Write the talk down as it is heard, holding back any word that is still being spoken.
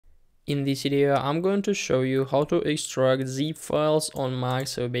In this video, I'm going to show you how to extract zip files on Mac.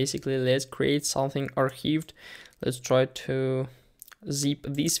 So basically, let's create something archived. Let's try to zip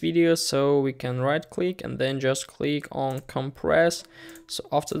this video, so we can right click and then just click on compress. So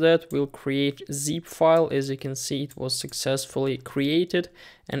after that, we'll create zip file. As you can see, it was successfully created,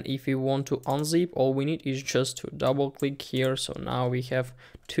 and if we want to unzip, all we need is just to double click here. So now we have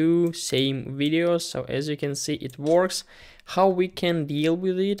two same videos. So as you can see, it works. How we can deal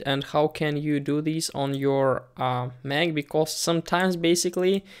with it and how can you do this on your Mac, because sometimes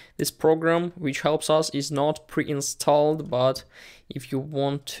basically this program which helps us is not pre-installed, but if you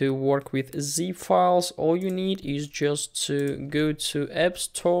want to work with zip files, all you need is just to go to App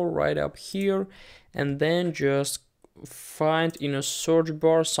Store right up here and then just find in a search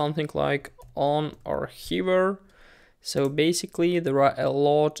bar something like on Archiver. So basically there are a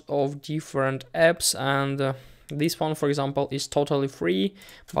lot of different apps, and this one, for example, is totally free,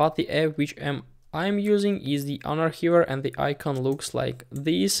 but the app which I'm using is the Unarchiver, and the icon looks like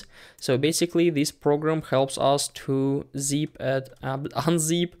this. So basically this program helps us to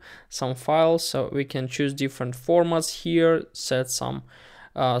unzip some files. So we can choose different formats here, set some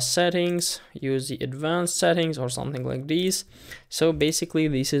settings, use the advanced settings or something like this. So basically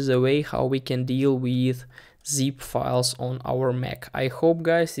this is the way how we can deal with zip files on our Mac. I hope,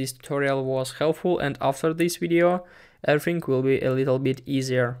 guys, this tutorial was helpful, and after this video everything will be a little bit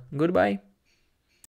easier. Goodbye.